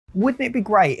Wouldn't it be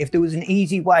great if there was an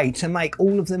easy way to make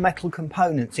all of the metal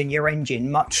components in your engine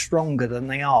much stronger than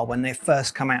they are when they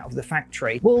first come out of the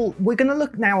factory? Well, we're going to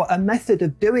look now at a method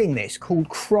of doing this called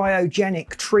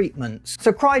cryogenic treatments.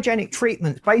 So cryogenic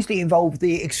treatments basically involve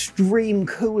the extreme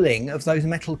cooling of those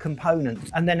metal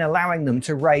components and then allowing them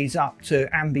to raise up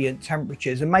to ambient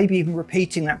temperatures, and maybe even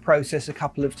repeating that process a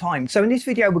couple of times. So in this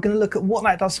video, we're going to look at what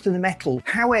that does to the metal,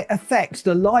 how it affects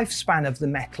the lifespan of the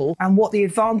metal, and what the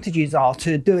advantages are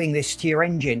to doing this to your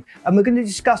engine. And we're going to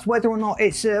discuss whether or not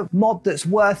it's a mod that's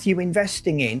worth you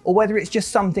investing in, or whether it's just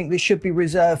something that should be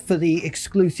reserved for the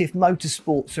exclusive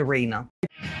motorsports arena.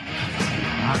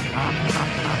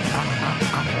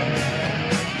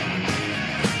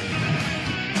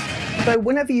 So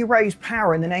whenever you raise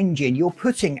power in an engine, you're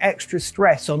putting extra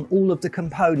stress on all of the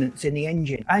components in the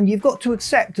engine. And you've got to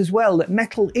accept as well that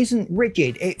metal isn't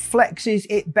rigid. It flexes,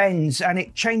 it bends, and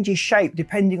it changes shape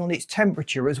depending on its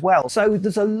temperature as well. So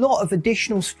there's a lot of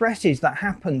additional stresses that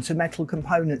happen to metal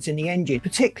components in the engine,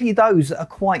 particularly those that are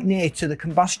quite near to the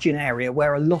combustion area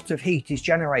where a lot of heat is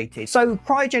generated. So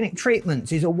cryogenic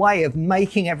treatments is a way of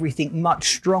making everything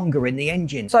much stronger in the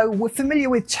engine. So we're familiar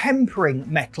with tempering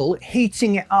metal,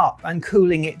 heating it up and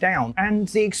cooling it down, and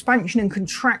the expansion and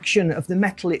contraction of the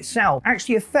metal itself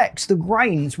actually affects the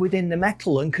grains within the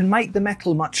metal and can make the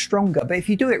metal much stronger. But if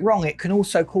you do it wrong, it can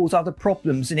also cause other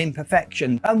problems and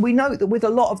imperfections. And we know that with a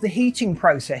lot of the heating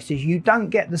processes, you don't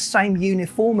get the same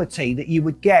uniformity that you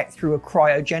would get through a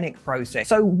cryogenic process.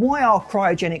 So why are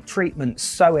cryogenic treatments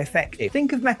so effective?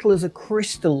 Think of metal as a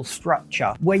crystal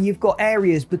structure where you've got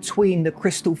areas between the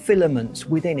crystal filaments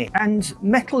within it, and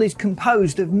metal is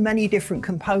composed of many different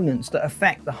components that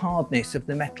affect the hardness of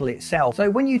the metal itself. So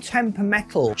when you temper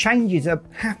metal, changes are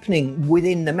happening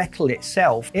within the metal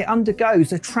itself. It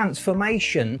undergoes a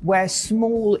transformation where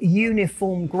small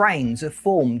uniform grains are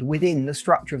formed within the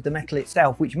structure of the metal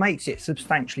itself, which makes it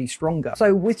substantially stronger.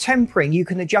 So with tempering, you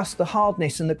can adjust the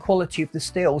hardness and the quality of the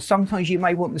steel. Sometimes you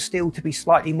may want the steel to be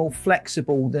slightly more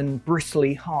flexible than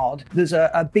bristly hard. There's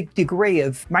a big degree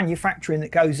of manufacturing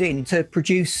that goes in to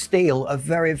produce steel of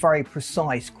very, very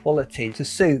precise quality to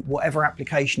suit whatever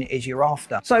application it is you're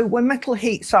after. So when metal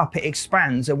heats up, it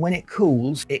expands, and when it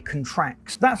cools, it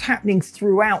contracts. That's happening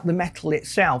throughout the metal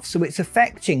itself, so it's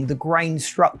affecting the grain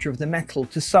structure of the metal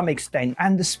to some extent,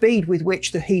 and the speed with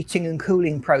which the heating and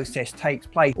cooling process takes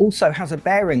place also has a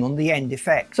bearing on the end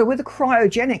effect. So with a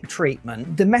cryogenic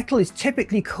treatment, the metal is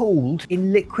typically cooled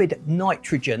in liquid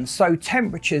nitrogen, so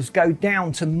temperatures go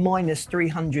down to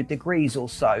 -300 degrees or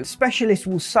so. Specialists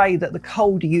will say that the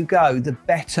colder you go, the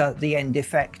better the end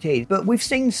effect is. But we've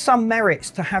seen some merits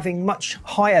to having much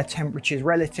higher temperatures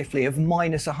relatively of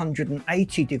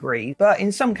 -180 degrees. But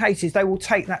in some cases, they will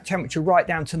take that temperature right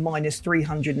down to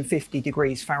 -350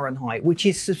 degrees Fahrenheit, which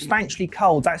is substantially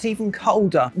cold. That's even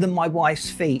colder than my wife's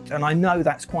feet. And I know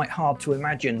that's quite hard to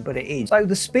imagine, but it is. So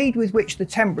the speed with which the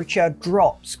temperature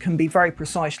drops can be very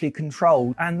precisely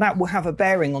controlled, and that will have a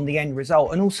bearing on the end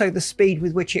result, and also the speed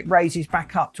with which it raises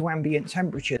back up to ambient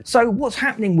temperatures. So what's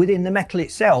happening within the metal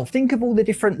itself? Think of all the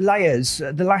different layers,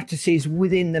 the lattices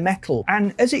within the metal,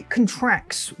 and as it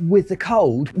contracts with the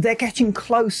cold, they're getting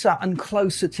closer and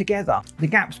closer together. The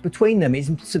gaps between them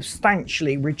is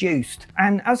substantially reduced,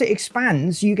 and as it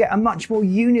expands, you get a much more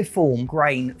uniform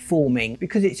grain forming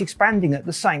because it's expanding at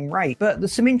the same rate. But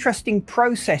there's some interesting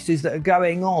processes that are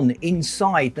going on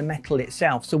inside the metal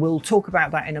itself, so we'll talk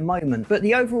about that in a moment. But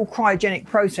the overall cryogenic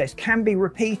process can be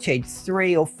repeated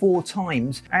 3 or 4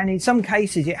 times, and in some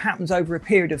cases it happens over a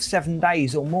period of 7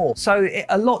 days or more. So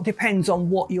a lot depends on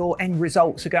what your end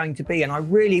results are going to be, and I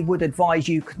really would advise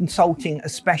you consulting a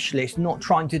specialist, not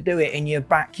trying to do it in your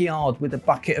backyard with a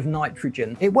bucket of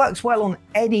nitrogen. It works well on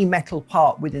any metal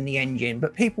part within the engine,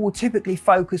 but people will typically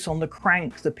focus on the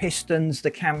crank, the pistons,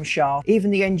 the camshaft,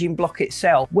 even the engine block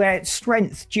itself, where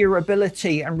strength,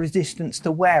 durability and resistance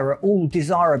to wear are all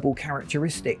desirable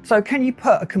characteristics. So can you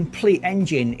put a complete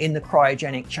engine in the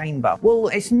cryogenic chamber? Well,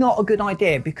 it's not a good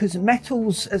idea because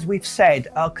metals, as we've said,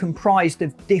 are comprised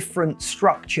of different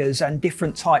structures and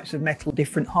different types of metal,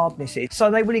 different hardnesses. So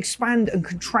they will expand and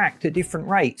contract at different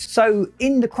rates. So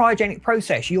in the cryogenic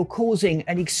process, you're causing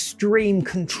an extreme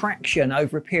contraction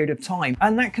over a period of time,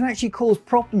 and that can actually cause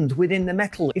problems within the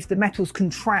metal if the metals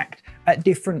contract at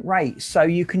different rates, so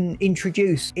you can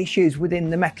introduce issues within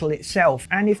the metal itself.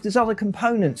 And if there's other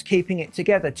components keeping it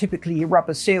together, typically your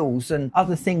rubber seals and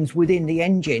other things within the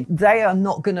engine, they are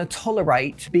not going to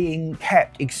tolerate being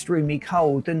kept extremely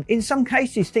cold. And in some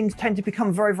cases, things tend to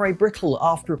become very, very brittle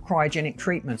after a cryogenic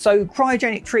treatment. So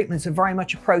cryogenic treatments are very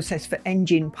much a process for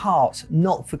engine parts,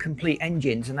 not for complete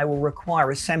engines, and they will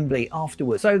require assembly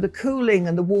afterwards. So the cooling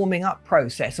and the warming up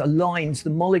process aligns the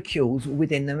molecules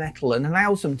within the metal and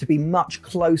allows them to be much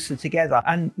closer together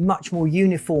and much more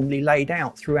uniformly laid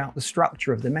out throughout the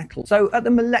structure of the metal. So at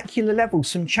the molecular level,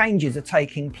 some changes are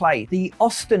taking place. The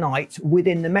austenite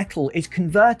within the metal is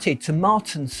converted to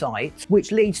martensite,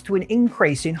 which leads to an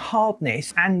increase in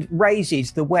hardness and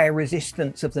raises the wear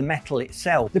resistance of the metal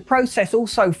itself. The process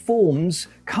also forms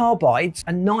carbides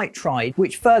and nitride,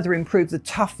 which further improve the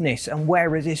toughness and wear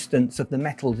resistance of the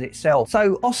metals itself.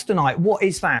 So austenite, what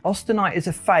is that? Austenite is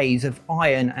a phase of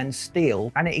iron and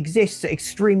steel, and it exists at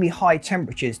extremely high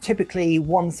temperatures, typically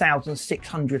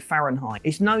 1600 Fahrenheit.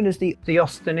 It's known as the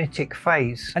austenitic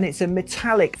phase, and it's a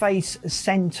metallic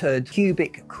face-centered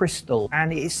cubic crystal,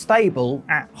 and it is stable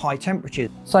at high temperatures.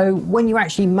 So when you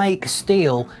actually make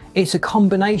steel, it's a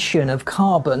combination of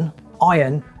carbon,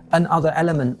 iron, and other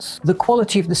elements. The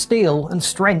quality of the steel and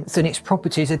strength and its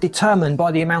properties are determined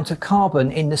by the amount of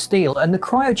carbon in the steel, and the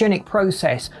cryogenic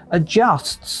process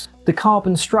adjusts the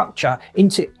carbon structure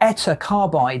into ester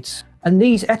carbides. And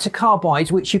these ester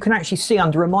carbides, which you can actually see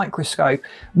under a microscope,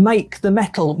 make the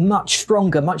metal much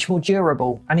stronger, much more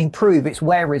durable, and improve its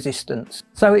wear resistance.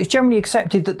 So it's generally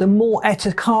accepted that the more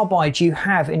ester carbides you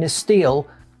have in a steel,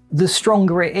 the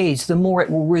stronger it is, the more it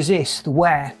will resist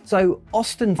wear. So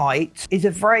austenite is a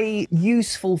very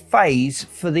useful phase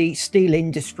for the steel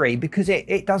industry because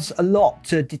it does a lot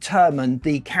to determine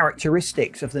the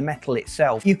characteristics of the metal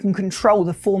itself. You can control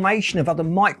the formation of other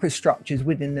microstructures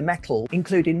within the metal,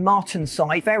 including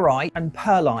martensite, ferrite, and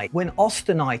pearlite. When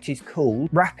austenite is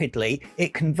cooled rapidly,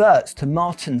 it converts to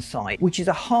martensite, which is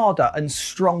a harder and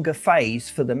stronger phase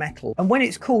for the metal. And when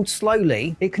it's cooled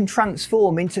slowly, it can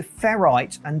transform into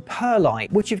ferrite and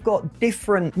pearlite, which have got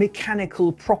different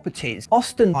mechanical properties.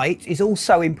 Austenite is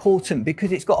also important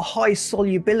because it's got high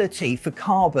solubility for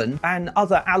carbon and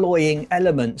other alloying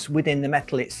elements within the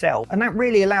metal itself, and that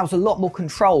really allows a lot more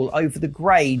control over the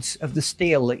grades of the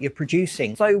steel that you're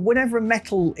producing. So whenever a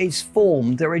metal is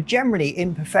formed, there are generally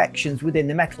imperfections within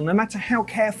the metal. No matter how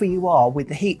careful you are with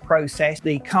the heat process,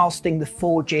 the casting, the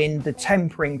forging, the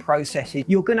tempering processes,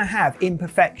 you're going to have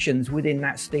imperfections within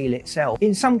that steel itself.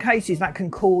 In some cases that can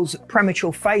cause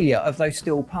premature failure of those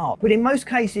steel parts, but in most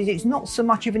cases it's not so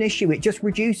much of an issue. It just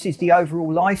reduces the overall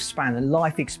lifespan and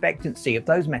life expectancy of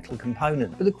those metal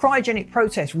components. But the cryogenic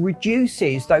process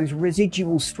reduces those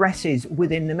residual stresses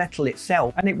within the metal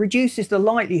itself, and it reduces the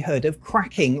likelihood of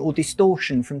cracking or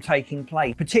distortion from taking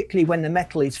place, particularly when the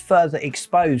metal is further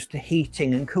exposed to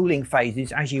heating and cooling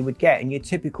phases as you would get in your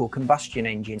typical combustion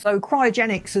engine. So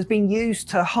cryogenics has been used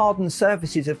to harden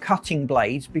surfaces of cutting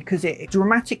blades because it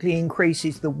dramatically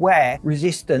increases the wear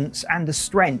resistance and the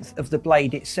strength of the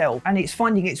blade itself, and it's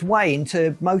finding its way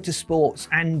into motorsports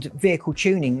and vehicle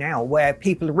tuning now, where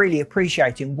people are really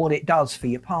appreciating what it does for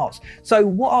your parts. So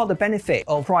what are the benefits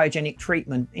of cryogenic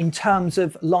treatment in terms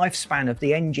of lifespan of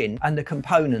the engine and the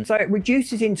components? So it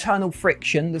reduces internal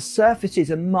friction, the surfaces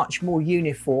are much more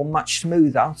uniform, much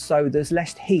smoother, so there's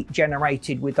less heat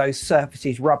generated with those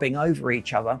surfaces rubbing over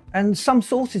each other, and some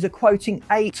sources are quoting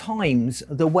 8 times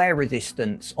the wear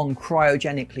resistance on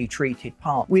cryogenic treated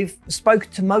part. We've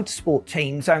spoken to motorsport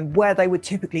teams and where they would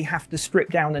typically have to strip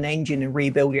down an engine and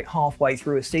rebuild it halfway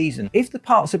through a season. If the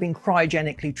parts have been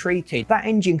cryogenically treated, that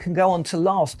engine can go on to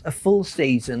last a full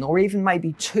season or even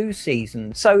maybe 2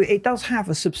 seasons. So it does have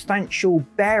a substantial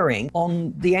bearing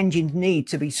on the engine's need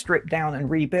to be stripped down and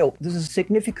rebuilt. There's a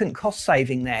significant cost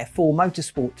saving there for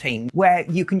motorsport teams where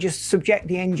you can just subject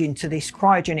the engine to this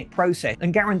cryogenic process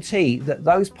and guarantee that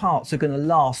those parts are going to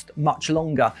last much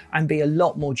longer and be a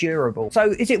lot more durable.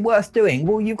 So is it worth doing?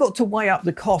 Well, you've got to weigh up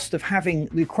the cost of having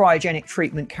the cryogenic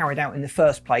treatment carried out in the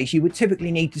first place. You would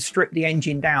typically need to strip the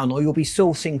engine down, or you'll be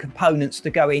sourcing components to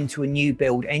go into a new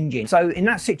build engine. So in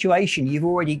that situation, you've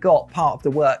already got part of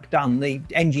the work done. The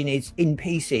engine is in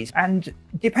pieces, and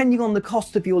depending on the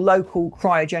cost of your local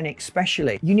cryogenic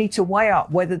specialist, you need to weigh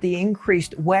up whether the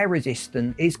increased wear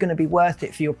resistance is going to be worth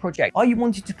it for your project. Are you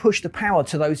wanting to push the power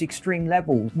to those extreme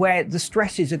levels where the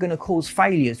stresses are going to cause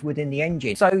failures within the the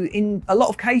engine. So in a lot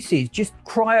of cases, just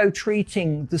cryo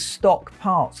treating the stock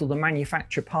parts or the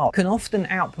manufacturer part can often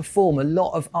outperform a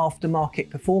lot of aftermarket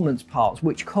performance parts,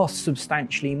 which cost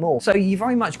substantially more. So you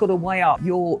very much got to weigh up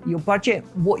your budget,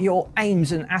 what your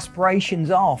aims and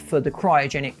aspirations are for the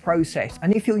cryogenic process.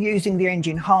 And if you're using the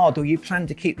engine hard or you plan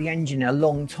to keep the engine a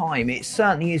long time, it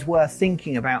certainly is worth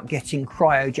thinking about getting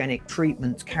cryogenic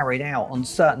treatments carried out on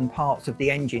certain parts of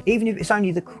the engine, even if it's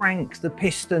only the crank, the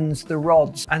pistons, the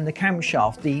rods and the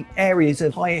camshaft, the areas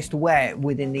of highest wear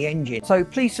within the engine. So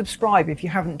please subscribe if you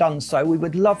haven't done so. We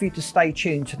would love you to stay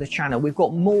tuned to the channel. We've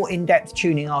got more in-depth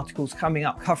tuning articles coming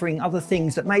up covering other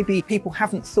things that maybe people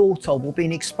haven't thought of or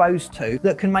been exposed to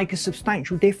that can make a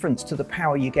substantial difference to the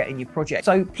power you get in your project.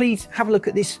 So please have a look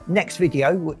at this next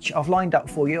video, which I've lined up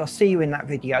for you. I'll see you in that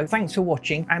video. Thanks for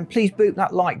watching, and please boot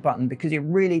that like button because it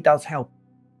really does help.